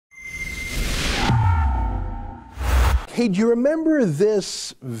Hey, do you remember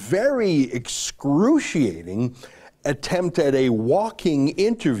this very excruciating attempt at a walking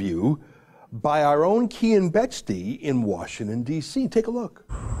interview by our own Keean Bexte in Washington, D.C.? Take a look.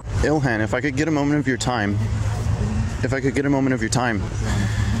 Ilhan, if I could get a moment of your time,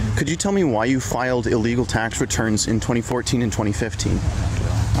 could you tell me why you filed illegal tax returns in 2014 and 2015?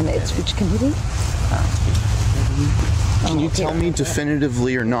 And it's which committee? Can you tell me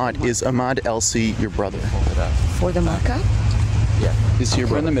definitively or not, is Ahmad Elsi your brother? For the markup? Yeah. Is he your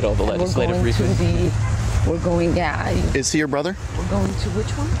brother? We're in the middle of the legislative briefing. Is he your brother? We're going to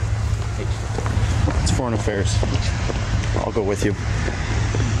which one? It's Foreign Affairs. I'll go with you.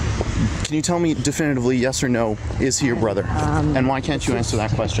 Can you tell me definitively, yes or no, is he your brother? And why can't you answer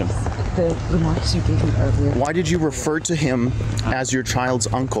that question? The remarks you gave me earlier. Why did you refer to him as your child's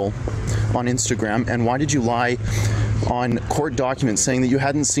uncle on Instagram? And why did you lie on court documents saying that you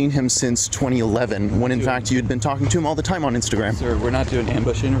hadn't seen him since 2011, when in fact you'd been talking to him all the time on Instagram? Sir, we're not doing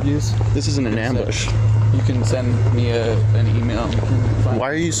ambush interviews. This isn't an ambush. You can send me an email. Why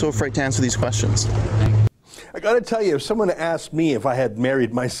are you so afraid to answer these questions? I got to tell you, if someone asked me if I had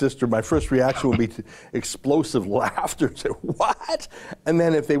married my sister, my first reaction would be explosive laughter. Say, what? And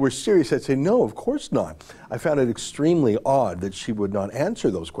then if they were serious, I'd say, no, of course not. I found it extremely odd that she would not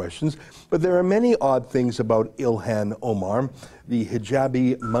answer those questions. But there are many odd things about Ilhan Omar, the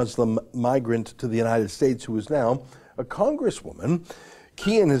hijabi Muslim migrant to the United States who is now a congresswoman.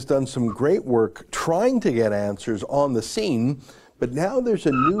 Keean has done some great work trying to get answers on the scene. But now there's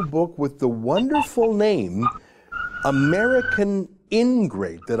a new book with the wonderful name, American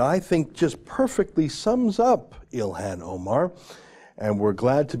Ingrate, that I think just perfectly sums up Ilhan Omar. And we're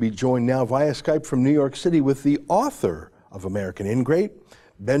glad to be joined now via Skype from New York City with the author of American Ingrate,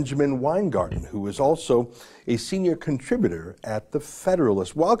 Benjamin Weingarten, who is also a senior contributor at the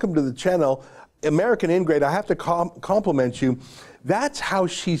Federalist. Welcome to the channel. American Ingrate, I have to compliment you. That's how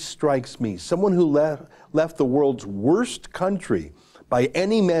she strikes me. Someone who left the world's worst country by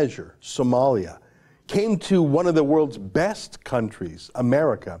any measure, Somalia, came to one of the world's best countries,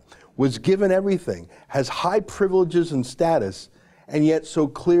 America, was given everything, has high privileges and status, and yet so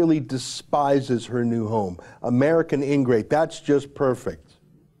clearly despises her new home. American Ingrate, that's just perfect.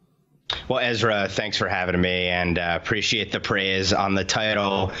 Well, Ezra, thanks for having me, and appreciate the praise on the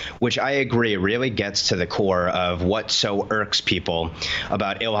title, which I agree really gets to the core of what so irks people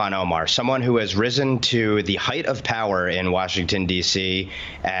about Ilhan Omar, someone who has risen to the height of power in Washington, D.C.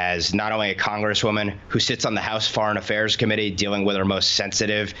 as not only a congresswoman who sits on the House Foreign Affairs Committee dealing with our most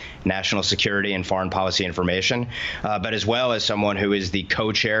sensitive national security and foreign policy information, but as well as someone who is the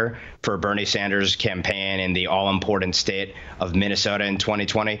co-chair for Bernie Sanders' campaign in the all-important state of Minnesota in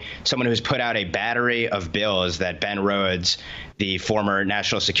 2020, someone who's put out a battery of bills that Ben Rhodes, the former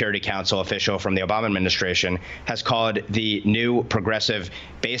National Security Council official from the Obama administration, has called the new progressive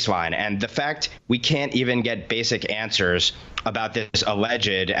baseline. And the fact we can't even get basic answers about this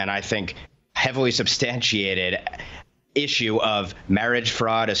alleged, and I think heavily substantiated, issue of marriage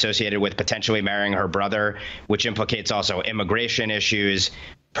fraud associated with potentially marrying her brother, which implicates also immigration issues,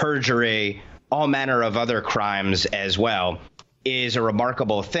 perjury, all manner of other crimes as well, is a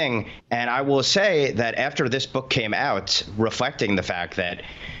remarkable thing. And I will say that after this book came out, reflecting the fact that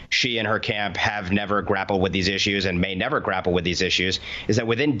she and her camp have never grappled with these issues and may never grapple with these issues, is that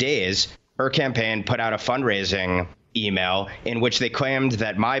within days, her campaign put out a fundraising email in which they claimed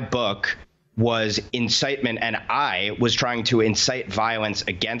that my book was incitement and I was trying to incite violence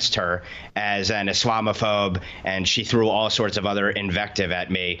against her as an Islamophobe, and she threw all sorts of other invective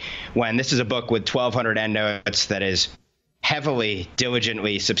at me, when this is a book with 1,200 endnotes that is heavily,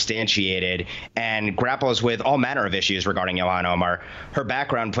 diligently substantiated and grapples with all manner of issues regarding Ilhan Omar. Her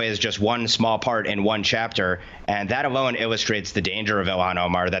background plays just one small part in one chapter, and that alone illustrates the danger of Ilhan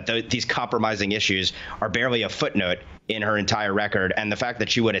Omar, that these compromising issues are barely a footnote in her entire record, and the fact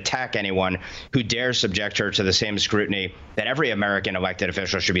that she would attack anyone who dares subject her to the same scrutiny that every American elected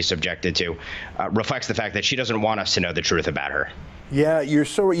official should be subjected to reflects the fact that she doesn't want us to know the truth about her. Yeah, you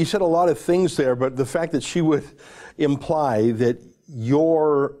said a lot of things there, but the fact that she would imply that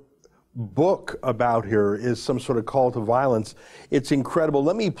your book about her is some sort of call to violence, it's incredible.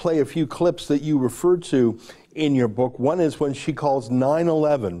 Let me play a few clips that you referred to in your book. One is when she calls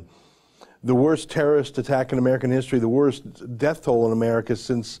 9/11 the worst terrorist attack in American history, the worst death toll in America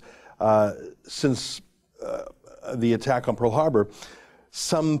since the attack on Pearl Harbor.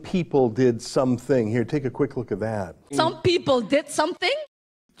 Some people did something. Here, take a quick look at that. Some people did something?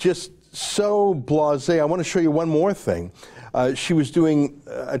 Just so blasé. I want to show you one more thing. She was doing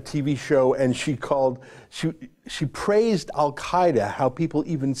a TV show, and she praised Al-Qaeda, how people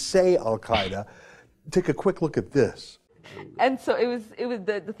even say Al-Qaeda. Take a quick look at this. And so it was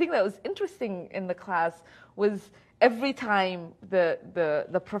the thing that was interesting in the class was every time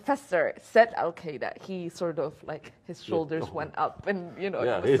the professor said Al-Qaeda, he sort of like his shoulders went up, and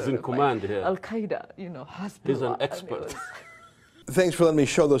Yeah, he's in command here. Al-Qaeda, Hezbollah. He's an expert. Thanks for letting me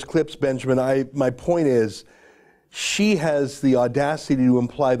show those clips, Benjamin. My point is, she has the audacity to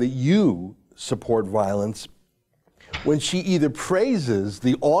imply that you support violence when she either praises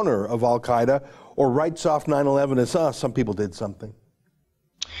the honor of Al-Qaeda or writes off 9/11 as, some people did something.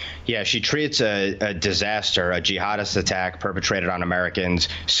 Yeah, she treats a disaster, a jihadist attack perpetrated on Americans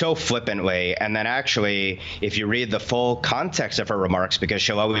so flippantly. And then actually, if you read the full context of her remarks, because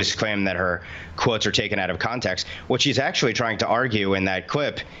she'll always claim that her quotes are taken out of context, what she's actually trying to argue in that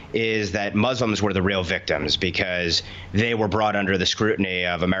clip is that Muslims were the real victims because they were brought under the scrutiny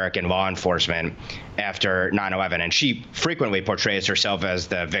of American law enforcement after 9/11. And she frequently portrays herself as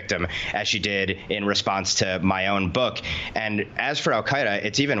the victim, as she did in response to my own book. And as for Al-Qaeda,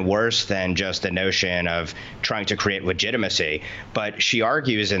 it's even worse than just the notion of trying to create legitimacy. But she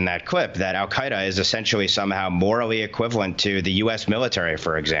argues in that clip that Al-Qaeda is essentially somehow morally equivalent to the U.S. military,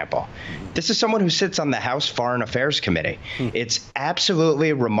 for example. This is someone who sits on the House Foreign Affairs Committee. It's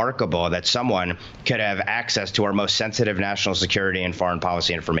absolutely remarkable that someone could have access to our most sensitive national security and foreign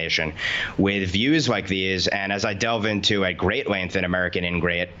policy information with views like these. And as I delve into at great length in American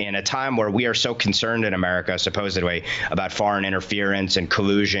Ingrate, in a time where we are so concerned in America, supposedly, about foreign interference and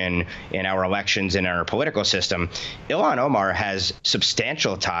collusion in our elections and in our political system, Ilhan Omar has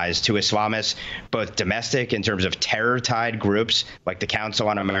substantial ties to Islamists, both domestic in terms of terror-tied groups like the Council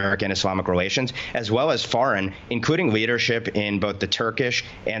on American Islamic Relations, as well as foreign, including leadership in both the Turkish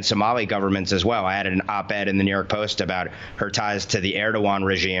and Somali governments as well. I had an op-ed in the New York Post about her ties to the Erdogan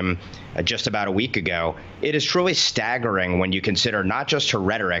regime just about a week ago. It is truly staggering when you consider not just her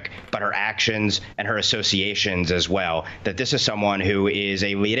rhetoric, but her actions and her associations as well, that this is someone who is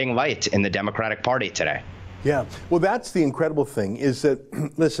a leading light in the Democratic Party today. Yeah, well, that's the incredible thing is that,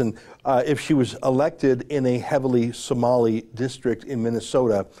 listen, if she was elected in a heavily Somali district in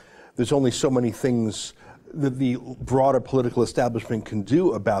Minnesota, there's only so many things that the broader political establishment can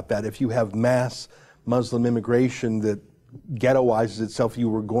do about that. If you have mass Muslim immigration that ghettoizes itself, you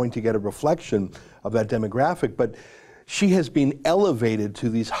were going to get a reflection of that demographic. But she has been elevated to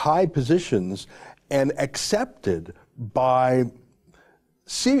these high positions and accepted by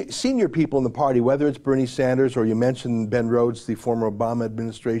senior people in the party, whether it's Bernie Sanders or you mentioned Ben Rhodes, the former Obama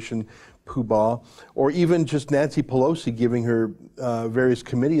administration poobah, or even just Nancy Pelosi giving her various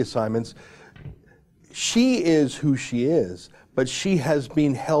committee assignments. She is who she is, but she has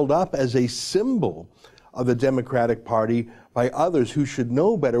been held up as a symbol of the Democratic Party by others who should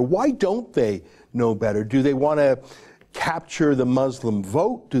know better. Why don't they know better? Do they want to capture the Muslim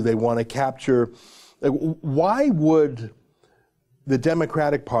vote? Do they want to capture... Why would the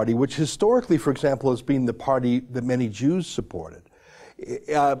Democratic Party, which historically, for example, has been the party that many Jews supported,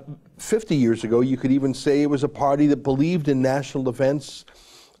 50 years ago, you could even say it was a party that believed in national defense.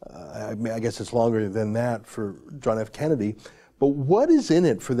 I guess it's longer than that for John F. Kennedy. But what is in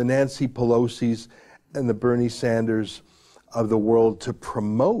it for the Nancy Pelosi's and the Bernie Sanders of the world to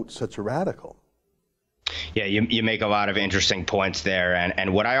promote such a radical? Yeah, you make a lot of interesting points there.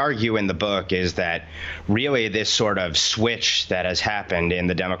 And what I argue in the book is that really this sort of switch that has happened in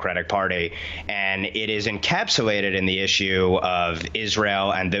the Democratic Party, and it is encapsulated in the issue of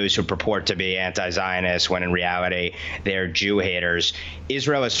Israel and those who purport to be anti-Zionist when in reality they're Jew haters.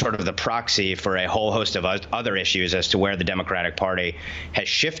 Israel is sort of the proxy for a whole host of other issues as to where the Democratic Party has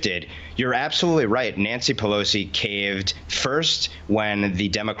shifted. You're absolutely right. Nancy Pelosi caved first when the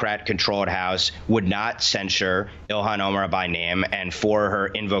Democrat-controlled House would not censure Ilhan Omar by name and for her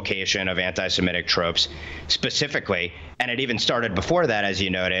invocation of anti-Semitic tropes specifically. And it even started before that, as you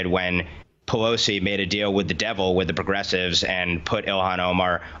noted, when Pelosi made a deal with the devil, with the progressives, and put Ilhan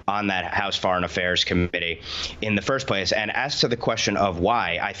Omar on that House Foreign Affairs Committee in the first place. And as to the question of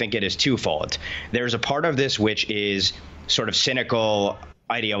why, I think it is twofold. There's a part of this which is sort of cynical,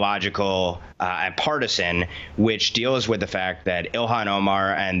 ideological, and partisan, which deals with the fact that Ilhan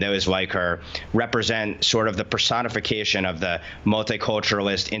Omar and those like her represent sort of the personification of the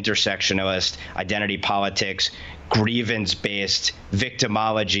multiculturalist, intersectionalist, identity politics, grievance-based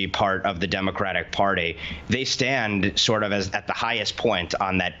victimology part of the Democratic Party. They stand sort of as at the highest point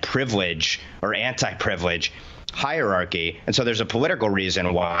on that privilege or anti-privilege hierarchy. And so there's a political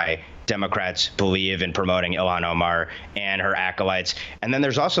reason why Democrats believe in promoting Ilhan Omar and her acolytes. And then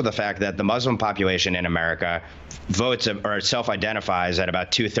there's also the fact that the Muslim population in America votes or self-identifies at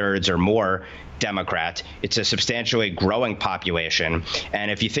about 2/3 or more Democrat. It's a substantially growing population.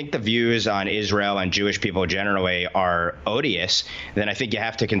 And if you think the views on Israel and Jewish people generally are odious, then I think you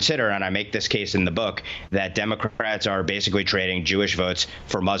have to consider, and I make this case in the book, that Democrats are basically trading Jewish votes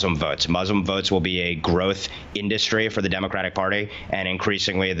for Muslim votes. Muslim votes will be a growth industry for the Democratic Party, and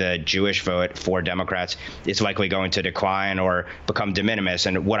increasingly the Jewish vote for Democrats is likely going to decline or become de minimis.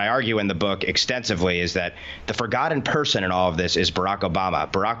 And what I argue in the book extensively is that the forgotten person in all of this is Barack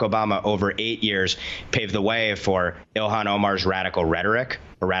Obama. Barack Obama, over 8 years, paved the way for Ilhan Omar's radical rhetoric,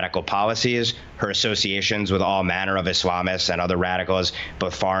 her radical policies, her associations with all manner of Islamists and other radicals,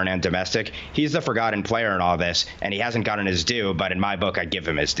 both foreign and domestic. He's the forgotten player in all this, and he hasn't gotten his due, but in my book, I give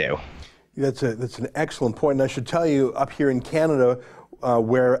him his due. That's an excellent point. And I should tell you, up here in Canada,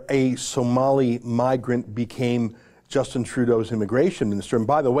 where a Somali migrant became Justin Trudeau's immigration minister, and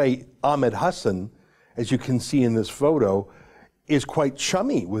by the way, Ahmed Hassan, as you can see in this photo, is quite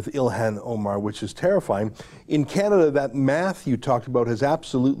chummy with Ilhan Omar, which is terrifying. In Canada, that math you talked about has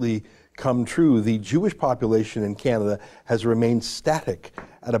absolutely come true. The Jewish population in Canada has remained static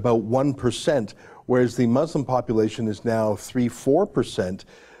at about 1%, whereas the Muslim population is now 3-4%.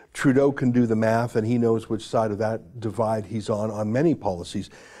 Trudeau can do the math, and he knows which side of that divide he's on many policies.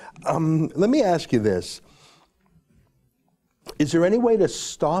 Let me ask you this. Is there any way to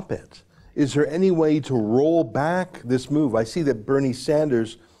stop it? Is there any way to roll back this move? I see that Bernie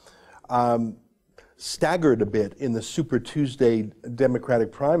Sanders staggered a bit in the Super Tuesday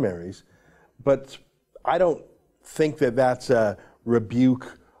Democratic primaries, but I don't think that that's a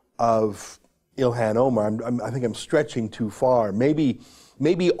rebuke of Ilhan Omar. I think I'm stretching too far. Maybe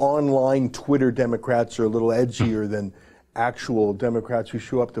online Twitter Democrats are a little edgier than actual Democrats who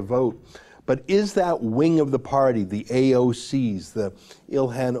show up to vote. But is that wing of the party, the AOCs, the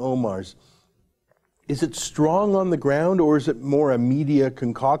Ilhan Omars, is it strong on the ground, or is it more a media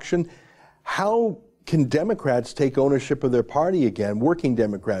concoction? How can Democrats take ownership of their party again? Working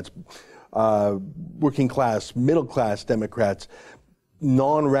Democrats, working class, middle class Democrats,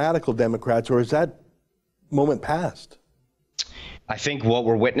 non-radical Democrats, or is that moment past? I think what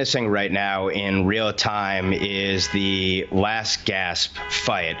we're witnessing right now in real time is the last gasp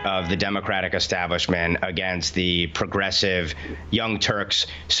fight of the Democratic establishment against the progressive Young Turks,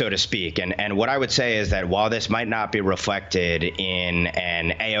 so to speak. And what I would say is that while this might not be reflected in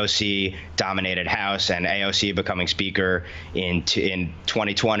an AOC-dominated House and AOC becoming Speaker in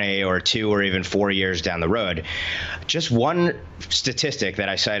 2020 or 2 or even 4 years down the road, just one statistic that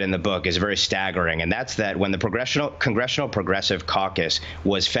I cite in the book is very staggering, and that's that when the Congressional Progressive Caucus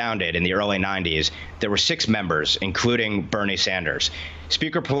was founded in the early 90s, there were 6 members, including Bernie Sanders.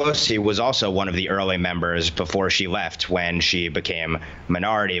 Speaker Pelosi was also one of the early members before she left when she became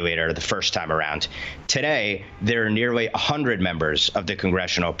minority leader the first time around. Today, there are nearly 100 members of the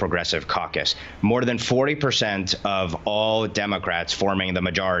Congressional Progressive Caucus. More than 40% of all Democrats forming the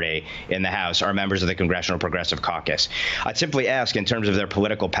majority in the House are members of the Congressional Progressive Caucus. I'd simply ask, in terms of their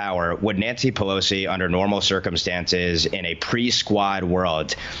political power, would Nancy Pelosi, under normal circumstances in a pre-squad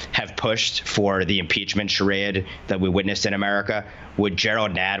world, have pushed for the impeachment charade that we witnessed in America? Would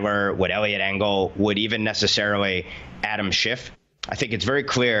Gerald Nadler, would Eliot Engel, would even necessarily Adam Schiff? I think it's very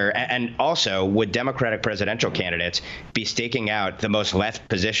clear. And also, would Democratic presidential candidates be staking out the most left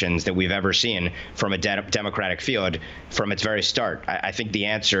positions that we've ever seen from a Democratic field from its very start? I think the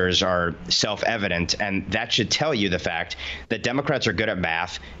answers are self-evident, and that should tell you the fact that Democrats are good at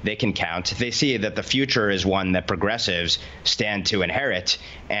math. They can count. They see that the future is one that progressives stand to inherit.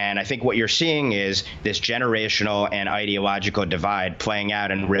 And I think what you're seeing is this generational and ideological divide playing out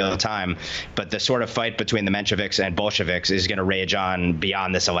in real time. But the sort of fight between the Mensheviks and Bolsheviks is going to rage on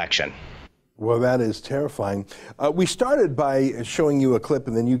beyond this election. Well, that is terrifying. We started by showing you a clip,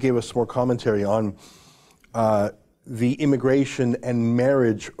 and then you gave us more commentary on the immigration and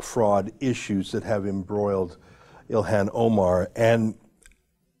marriage fraud issues that have embroiled Ilhan Omar. And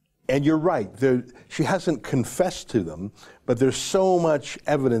you're right, she hasn't confessed to them, but there's so much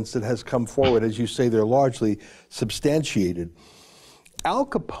evidence that has come forward. As you say, they're largely substantiated. Al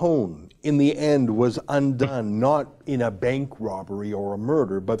Capone, in the end, was undone, not in a bank robbery or a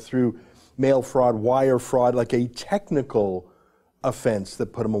murder, but through mail fraud, wire fraud, like a technical offense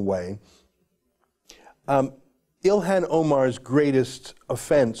that put him away. Ilhan Omar's greatest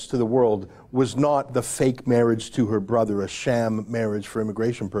offense to the world was not the fake marriage to her brother, a sham marriage for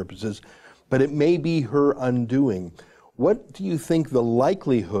immigration purposes, but it may be her undoing. What do you think the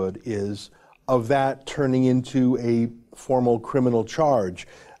likelihood is of that turning into a formal criminal charge?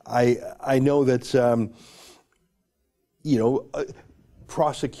 I know that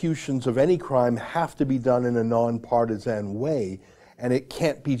prosecutions of any crime have to be done in a nonpartisan way, and it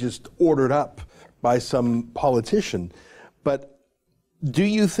can't be just ordered up by some politician. But do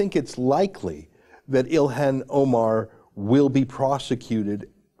you think it's likely that Ilhan Omar will be prosecuted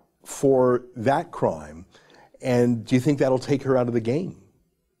for that crime? And do you think that'll take her out of the game?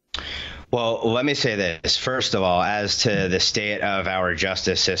 Well, let me say this. First of all, as to the state of our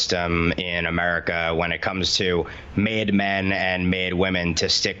justice system in America when it comes to made men and made women, to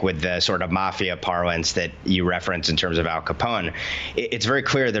stick with the sort of mafia parlance that you reference in terms of Al Capone, it's very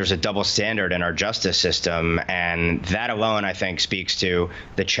clear there's a double standard in our justice system. And that alone, I think, speaks to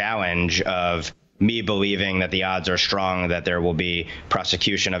the challenge of me believing that the odds are strong that there will be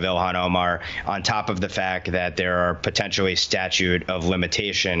prosecution of Ilhan Omar, on top of the fact that there are potentially statute of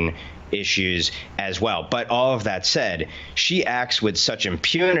limitation issues as well. But all of that said, she acts with such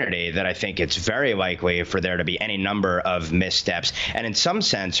impunity that I think it's very likely for there to be any number of missteps. And in some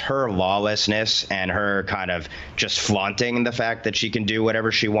sense, her lawlessness and her kind of just flaunting the fact that she can do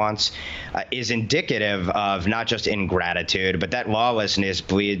whatever she wants is indicative of not just ingratitude, but that lawlessness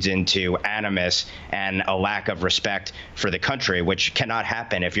bleeds into animus and a lack of respect for the country, which cannot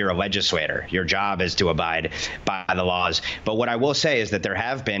happen if you're a legislator. Your job is to abide by the laws. But what I will say is that there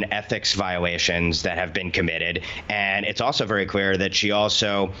have been ethics violations that have been committed. And it's also very clear that she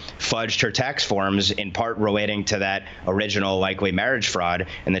also fudged her tax forms, in part relating to that original likely marriage fraud,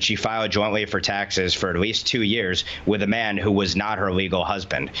 and that she filed jointly for taxes for at least 2 years with a man who was not her legal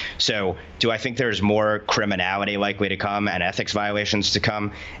husband. So do I think there's more criminality likely to come and ethics violations to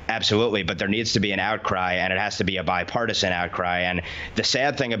come? Absolutely. But there needs to be an outcry, and it has to be a bipartisan outcry. And the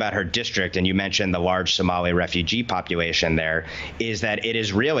sad thing about her district, and you mentioned the large Somali refugee population there, is that it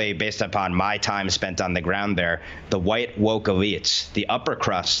is really, based upon my time spent on the ground there, the white woke elites, the upper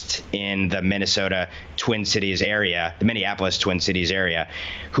crust in the Minnesota Twin Cities area, the Minneapolis Twin Cities area,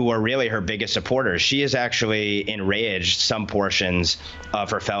 who are really her biggest supporters. She has actually enraged some portions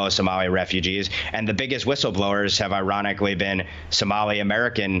of her fellow Somali refugees, and the biggest whistleblowers have ironically been Somali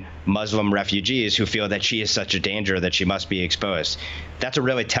American Muslim refugees who feel that she is such a danger that she must be exposed. That's a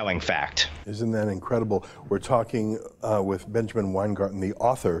really telling fact. Isn't that incredible? We're talking with Benjamin Weingarten, the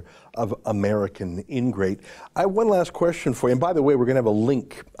author of American Ingrate. I have one last question for you. And by the way, we're going to have a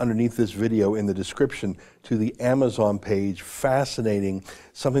link underneath this video in the description to the Amazon page. Fascinating,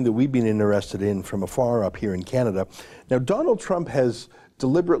 something that we've been interested in from afar up here in Canada. Now, Donald Trump has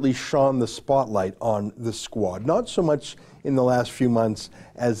deliberately shone the spotlight on the Squad, not so much in the last few months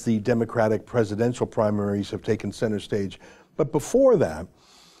as the Democratic presidential primaries have taken center stage, but before that,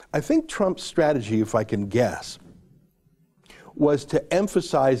 I think Trump's strategy, if I can guess, was to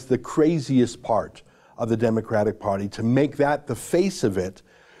emphasize the craziest part of the Democratic Party, to make that the face of it,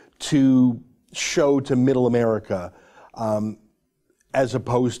 to show to middle America, as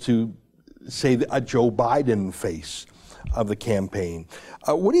opposed to, say, a Joe Biden face of the campaign.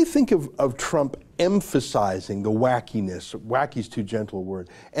 What do you think of Trump emphasizing the wackiness, wacky's too gentle a word,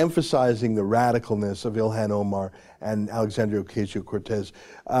 emphasizing the radicalness of Ilhan Omar and Alexandria Ocasio-Cortez?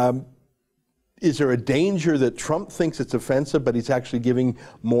 Is there a danger that Trump thinks it's offensive, but he's actually giving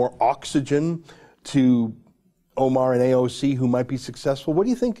more oxygen to Omar and AOC, who might be successful? What do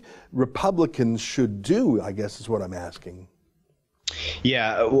you think Republicans should do, I guess is what I'm asking.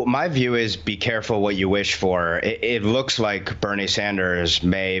 Yeah, well, my view is be careful what you wish for. It looks like Bernie Sanders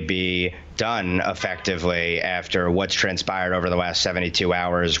may be done effectively after what's transpired over the last 72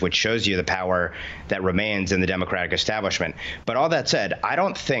 hours, which shows you the power that remains in the Democratic establishment. But all that said, I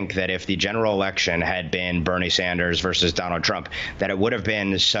don't think that if the general election had been Bernie Sanders versus Donald Trump, that it would have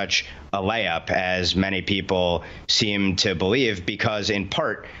been such a layup as many people seem to believe, because in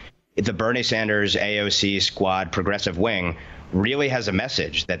part, the Bernie Sanders AOC Squad progressive wing really has a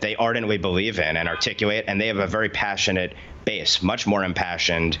message that they ardently believe in and articulate, and they have a very passionate base, much more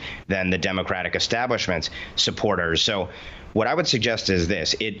impassioned than the Democratic establishment's supporters. So what I would suggest is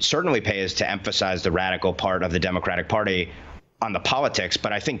this: it certainly pays to emphasize the radical part of the Democratic Party on the politics,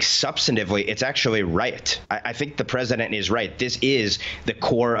 but I think substantively it's actually right. I think the president is right. This is the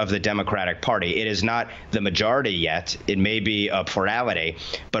core of the Democratic Party. It is not the majority yet. It may be a plurality,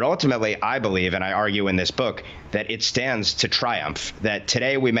 but ultimately I believe, and I argue in this book, that it stands to triumph, that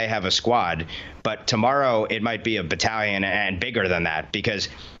today we may have a squad, but tomorrow it might be a battalion and bigger than that, because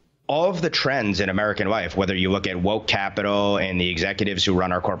all of the trends in American life, whether you look at woke capital and the executives who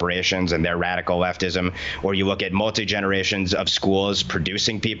run our corporations and their radical leftism, or you look at multi-generations of schools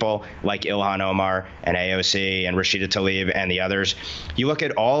producing people like Ilhan Omar and AOC and Rashida Tlaib and the others, you look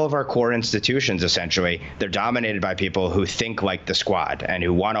at all of our core institutions, essentially, they're dominated by people who think like the squad and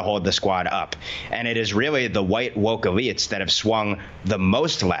who want to hold the squad up. And it is really the white woke elites that have swung the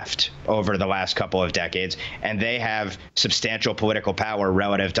most left over the last couple of decades, and they have substantial political power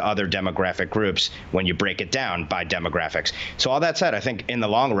relative to other demographic groups when you break it down by demographics. So all that said, I think in the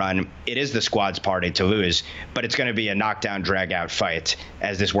long run, it is the squad's party to lose, but it's going to be a knockdown, drag-out fight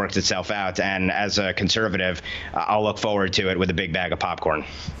as this works itself out. And as a conservative, I'll look forward to it with a big bag of popcorn.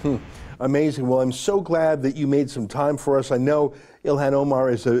 Amazing. Well, I'm so glad that you made some time for us. I know Ilhan Omar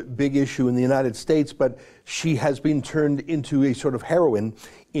is a big issue in the United States, but she has been turned into a sort of heroine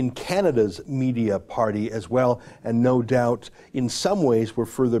in Canada's media party as well, and no doubt in some ways we're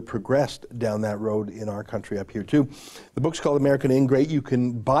further progressed down that road in our country up here too. The book's called American Ingrate. You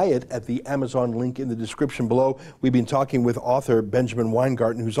can buy it at the Amazon link in the description below. We've been talking with author Benjamin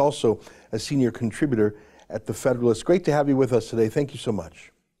Weingarten, who's also a senior contributor at the Federalist. Great to have you with us today. Thank you so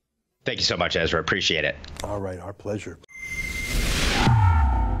much. Thank you so much, Ezra. Appreciate it. All right, our pleasure.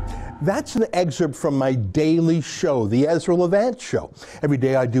 That's an excerpt from my daily show, The Ezra Levant Show. Every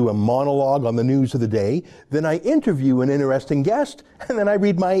day I do a monologue on the news of the day, then I interview an interesting guest, and then I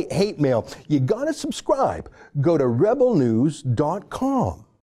read my hate mail. You gotta subscribe. Go to rebelnews.com.